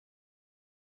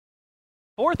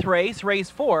Fourth race, race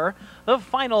 4, the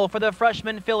final for the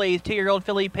freshman fillies, 2-year-old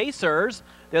filly Pacers.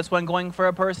 This one going for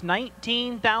a purse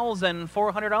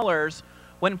 $19,400.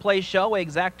 Win, play, show,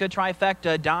 exacta,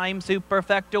 trifecta, dime,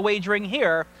 superfecta wagering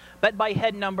here. Bet by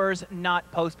head numbers,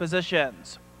 not post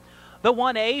positions. The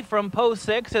 1A from post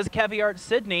 6 is Caviart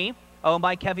Sydney, owned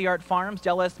by Caviart Farms,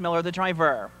 Dallas Miller, the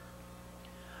driver.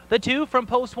 The 2 from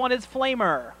post 1 is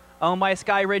Flamer, owned by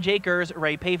Sky Ridge Acres,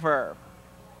 Ray Paver.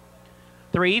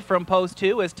 3 from post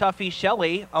 2 is Tuffy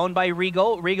Shelley, owned by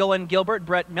Regal. Regal and Gilbert.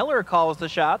 Brett Miller calls the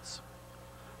shots.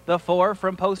 The 4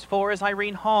 from post 4 is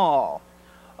Irene Hall,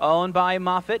 owned by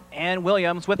Moffitt and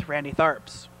Williams with Randy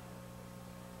Tharps.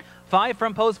 5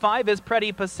 from post 5 is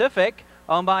Pretty Pacific,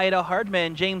 owned by Ada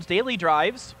Hardman. James Daly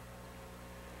drives.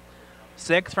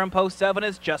 6 from post 7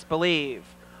 is Just Believe,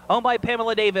 owned by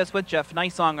Pamela Davis with Jeff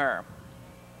Nisonger.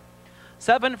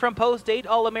 7 from post 8,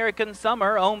 All-American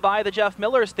Summer, owned by the Jeff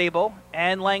Miller stable,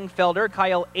 and Langfelder.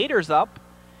 Kyle Aders up.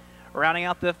 Rounding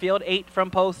out the field, 8 from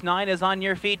post 9 is On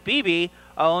Your Feet BB,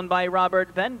 owned by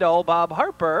Robert Vendel. Bob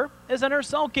Harper is in her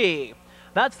sulky.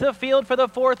 That's the field for the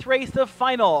fourth race, the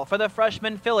final for the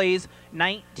freshman fillies.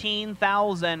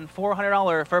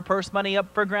 $19,400 for purse money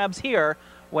up for grabs here.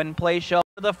 Win, play, show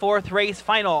for the fourth race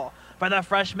final for the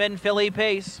freshman filly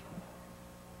pace.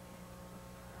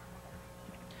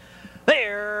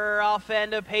 They're off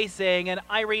into pacing, and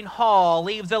Irene Hall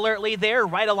leaves alertly there.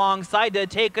 Right alongside to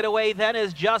take it away then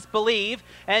is Just Believe,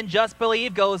 and Just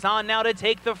Believe goes on now to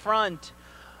take the front.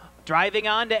 Driving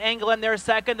on to angle in their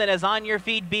second, then is On Your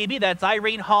Feet BB. That's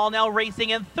Irene Hall now racing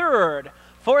in third.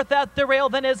 Fourth at the rail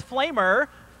then is Flamer.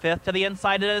 Fifth to the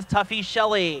inside it is Tuffy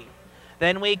Shelley.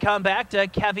 Then we come back to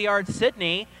Caviart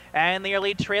Sydney, and the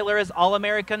early trailer is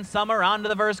All-American Summer onto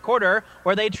the first quarter,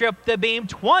 where they trip the beam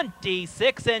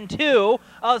 26-2.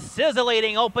 A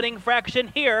sizzling opening fraction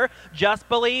here. Just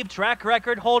Believe, track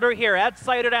record holder here at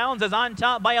Cider Downs, is on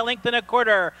top by a length and a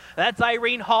quarter. That's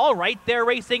Irene Hall right there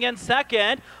racing in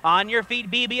second. On Your Feet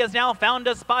BB has now found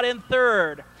a spot in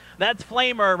third. That's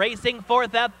Flamer racing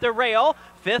fourth at the rail.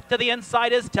 Fifth to the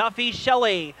inside is Tuffy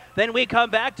Shelley. Then we come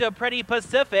back to Pretty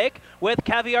Pacific with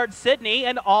Caviart Sydney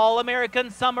and All-American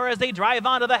Summer as they drive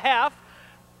onto the half.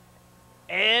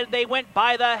 And they went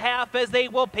by the half as they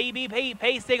will be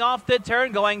pacing off the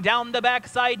turn, going down the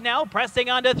backside now, pressing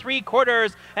onto three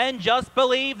quarters. And Just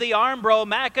Believe, the Armbro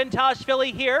McIntosh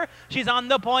filly here. She's on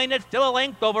the point. It's still a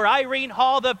length over Irene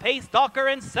Hall, the pace stalker,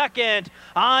 in second.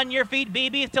 On Your Feet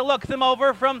BB still looks them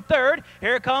over from third.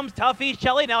 Here comes Tuffy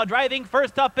Shelley now driving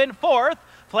first up in fourth.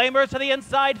 Flamers to the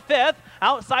inside fifth.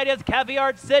 Outside is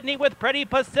Caviart Sydney with Pretty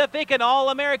Pacific and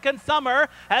All-American Summer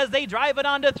as they drive it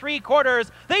onto three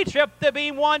quarters. They trip the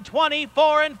beam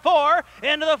 124-4.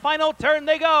 Into the final turn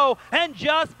they go. And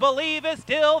Just Believe is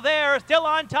still there, still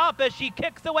on top as she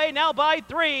kicks away now by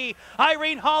 3.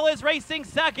 Irene Hall is racing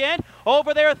second.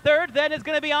 Over there third then is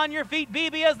going to be On Your Feet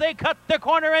BB as they cut the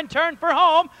corner and turn for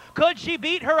home. Could she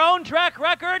beat her own track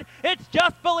record? It's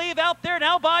Just Believe out there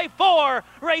now by 4.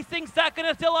 Racing second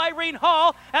is still Irene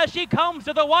Hall as she comes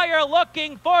to the wire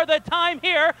looking for the time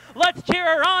here. Let's cheer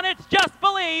her on. It's Just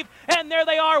Believe. And there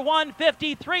they are,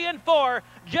 153-4,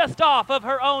 just off of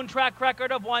her own track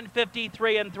record of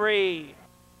 153-3.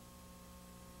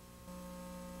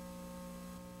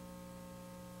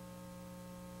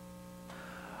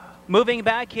 Moving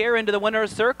back here into the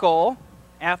winner's circle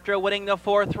after winning the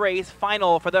fourth race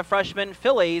final for the freshman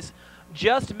fillies,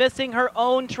 just missing her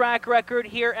own track record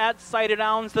here at Cider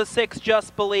Downs, the 6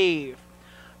 Just Believe.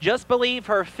 Just Believe,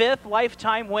 her 5th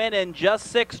lifetime win in just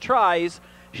 6 tries.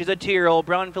 She's a 2-year-old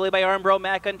brown filly by Armbro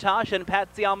McIntosh and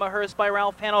Patsy Almahurst by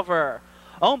Ralph Hanover.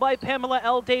 Owned by Pamela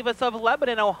L. Davis of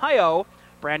Lebanon, Ohio.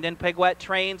 Brandon Pigwet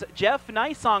trains. Jeff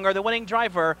Nisonger, the winning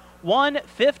driver,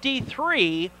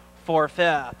 153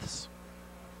 4/5.